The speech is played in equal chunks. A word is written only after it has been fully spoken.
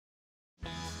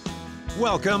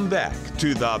Welcome back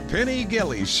to the Penny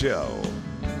Gilley Show.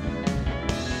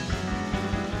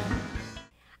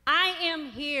 I am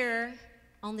here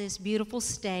on this beautiful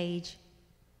stage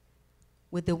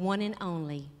with the one and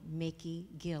only Penny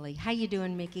Gilley. How you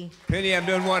doing, Mickey? Penny, I'm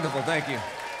doing wonderful, thank you.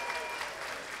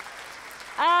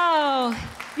 Oh,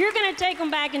 you're gonna take them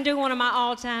back and do one of my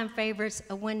all-time favorites,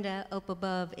 A Window Up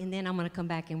Above, and then I'm gonna come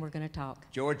back and we're gonna talk.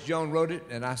 George Jones wrote it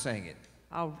and I sang it.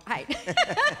 All right.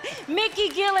 Penny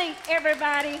Gilley,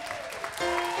 everybody.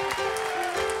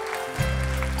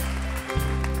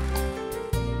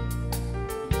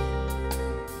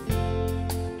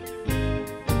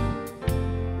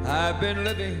 I've been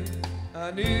living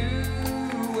a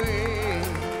new way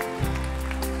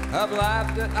of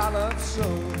life that I love so.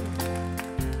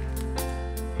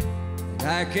 And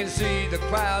I can see the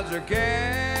clouds are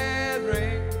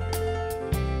gathering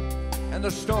and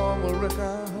the storm will wreck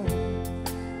our home.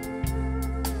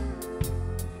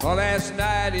 Well, last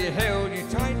night he held you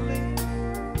tightly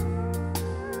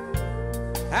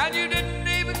and you didn't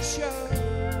even show.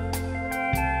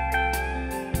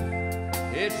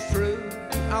 It's true,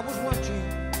 I was watching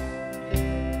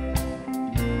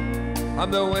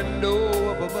from the window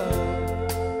up above.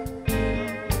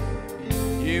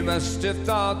 You must have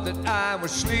thought that I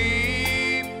was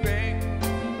sleeping.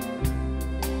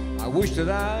 I wish that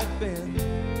I'd been.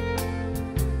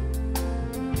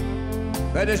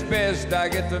 But it's best I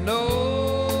get to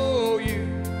know you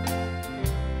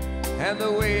and the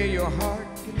way your heart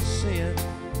can sin.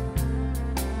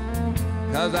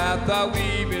 'Cause I thought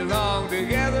we belonged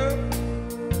together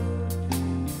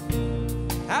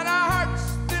and our hearts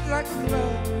fit like a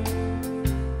glove.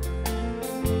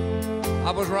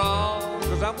 I was wrong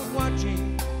 'cause I was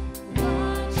watching you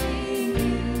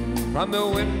from the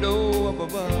window up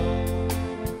above.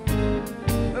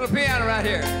 Little piano right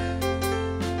here.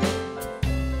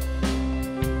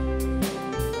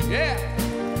 Yeah.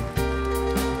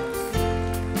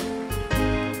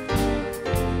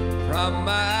 From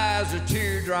my eyes a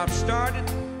teardrop started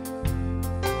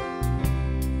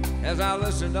as I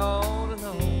listened on and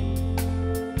on.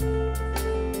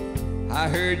 I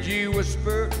heard you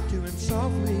whisper to him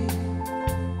softly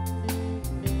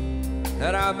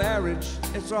that our marriage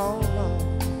is all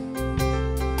wrong.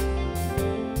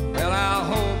 Well, I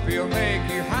hope he'll make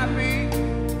you happy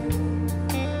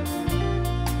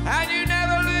and you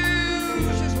never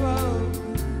lose his love.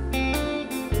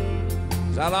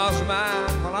 'Cause I lost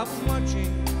mine while I was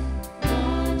watching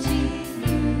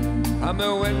from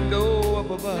the window up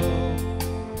above.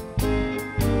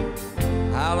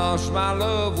 I lost my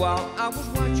love while I was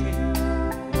watching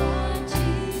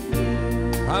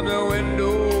from the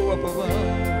window up above.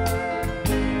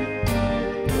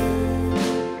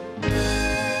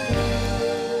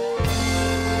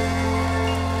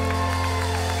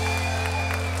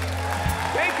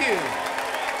 Thank you.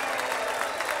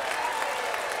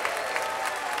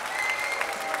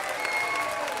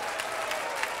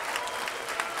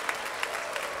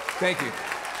 Thank you.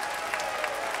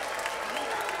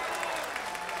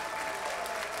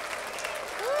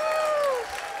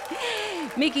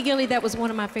 Penny Gilley, that was one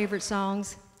of my favorite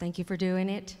songs. Thank you for doing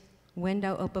it.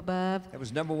 Window Up Above. That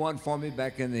was #1 for me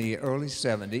back in the early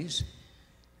 70s.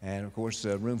 And of course,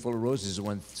 Room Full of Roses is the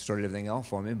one that started everything off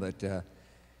for me. But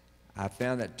I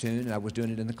found that tune, and I was doing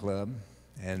it in the club.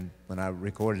 And when I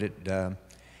recorded it,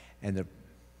 and the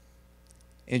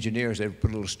engineers, they put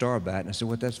a little star by it. And I said,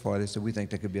 what that's for? They said, we think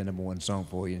that could be a #1 song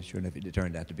for you. And sure enough, it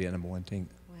turned out to be a #1 thing.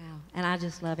 Wow. And I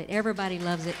just love it. Everybody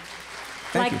loves it.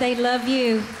 Thank like you. they love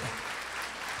you.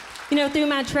 You know, through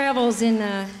my travels in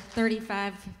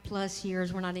 35 plus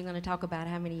years, we're not even going to talk about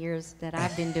how many years that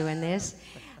I've been doing this.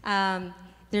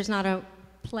 There's not a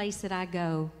place that I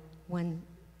go when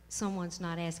someone's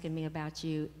not asking me about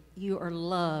you. You are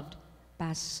loved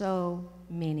by so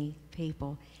many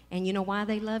people. And you know why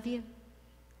they love you?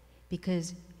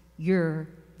 Because you're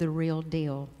the real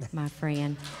deal, my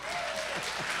friend.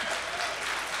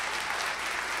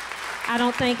 I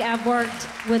don't think I've worked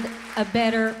with a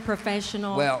better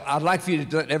professional. Well, I'd like for you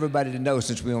to let everybody to know,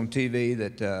 since we're on TV,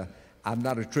 that I'm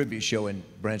not a tribute show in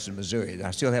Branson, Missouri.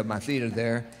 I still have my theater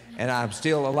there, and I'm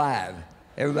still alive.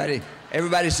 Everybody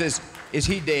says, is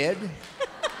he dead?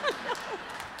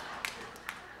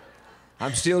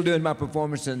 I'm still doing my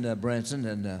performance in Branson,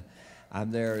 and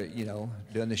I'm there, you know,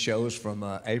 doing the shows from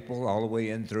April all the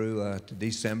way in through to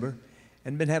December.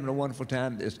 And been having a wonderful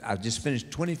time. I've just finished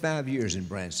 25 years in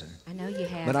Branson. I know you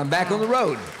have. But I'm back on the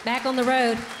road. Back on the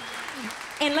road.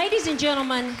 And ladies and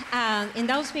gentlemen, and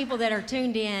those people that are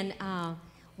tuned in,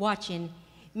 watching,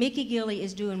 Mickey Gilley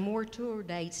is doing more tour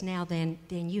dates now than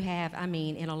you have, I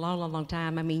mean, in a long, long, long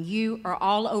time. I mean, you are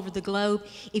all over the globe.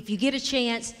 If you get a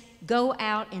chance, go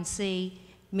out and see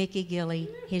Mickey Gilley,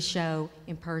 his show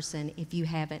in person, if you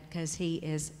haven't, because he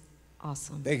is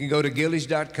awesome. They can go to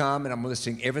gilleys.com, and I'm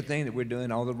listing everything that we're doing,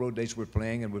 all the road dates we're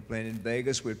playing, and we're playing in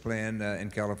Vegas, we're playing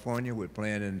in California, we're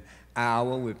playing in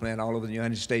Iowa, we're playing all over the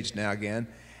United States now again.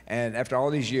 And after all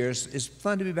these years, it's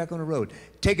fun to be back on the road,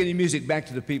 taking the music back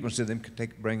to the people instead of them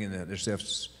bringing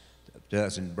themselves to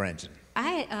us in Branson.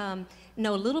 I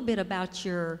know a little bit about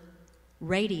your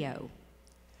radio,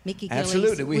 Mickey Gilley's.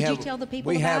 Absolutely. Would you tell the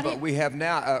people about it? We have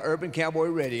now Urban Cowboy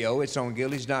Radio. It's on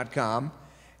gilleys.com.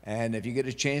 And if you get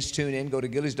a chance, tune in, go to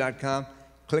gilleys.com,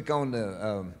 click on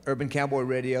the Urban Cowboy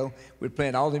Radio. We're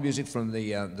playing all the music from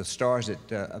the stars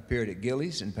that appeared at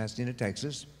Gilley's in Pasadena,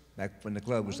 Texas, back when the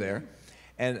club was there.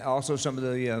 And also some of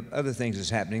the other things that's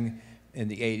happening in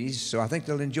the 80s. So I think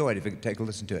they'll enjoy it if you take a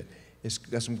listen to it. It's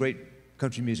got some great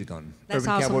country music on That's Urban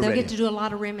awesome. Cowboy They'll Radio. get to do a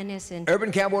lot of reminiscing.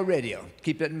 Urban Cowboy Radio.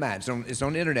 Keep that in mind. It's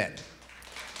on the internet.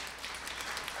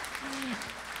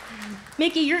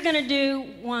 Mickey, you're going to do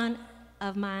one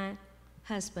of my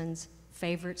husband's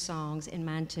favorite songs, and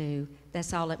mine too.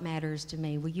 That's All That Matters to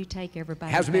Me. Will you take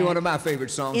everybody Has to be back? one of my favorite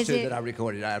songs, too, it? that I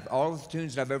recorded. All the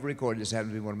tunes that I've ever recorded, this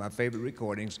happens to be one of my favorite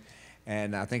recordings,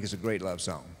 and I think it's a great love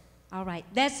song. All right.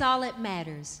 That's All That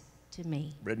Matters to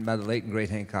Me. Written by the late and great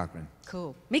Hank Cochran.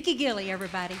 Cool. Mickey Gilley,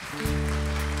 everybody.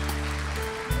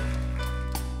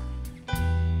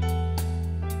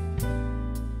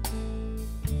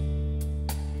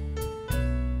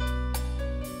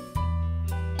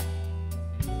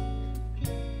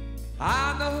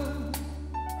 I know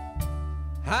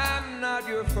I'm not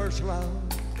your first love.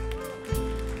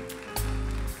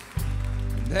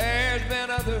 There's been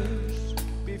others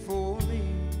before me,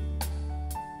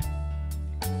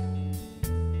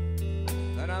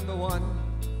 but I'm the one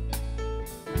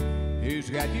who's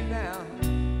got you now.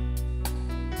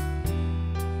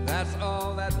 That's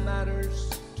all that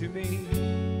matters to me.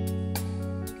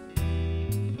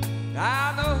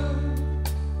 I know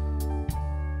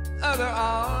other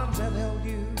arms have held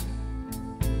you,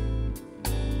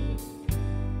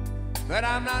 but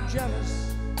I'm not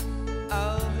jealous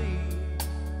of these.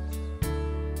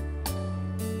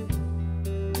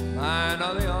 Mine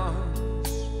are the arms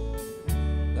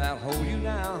that hold you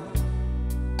now.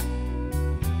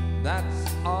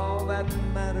 That's all that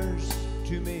matters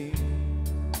to me.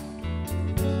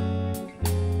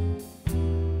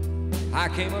 I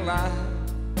came alive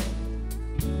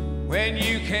when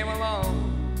you came along.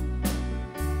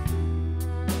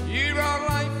 You brought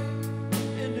life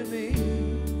into me.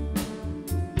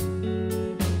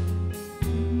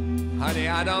 Honey,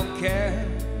 I don't care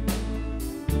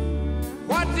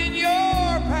what's in your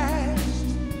past.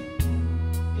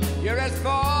 You're as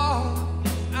far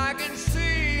as I can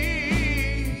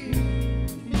see.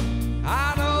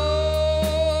 I know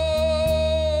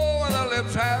the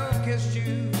lips have kissed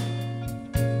you.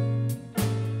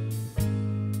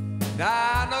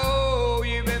 I know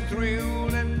you've been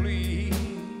thrilled and pleased.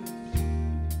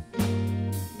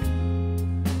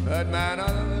 But mine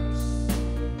are the lips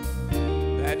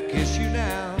that kiss you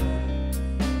now.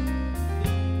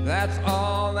 That's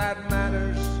all that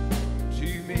matters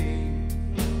to me.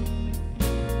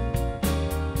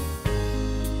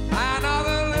 Mine are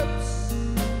the lips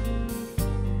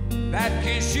that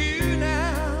kiss you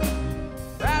now.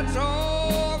 That's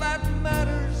all that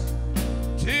matters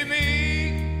to me.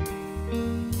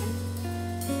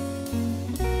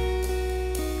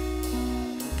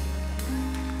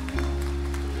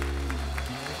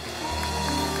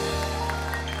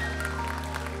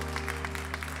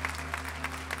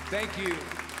 Thank you.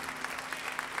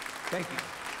 Thank you.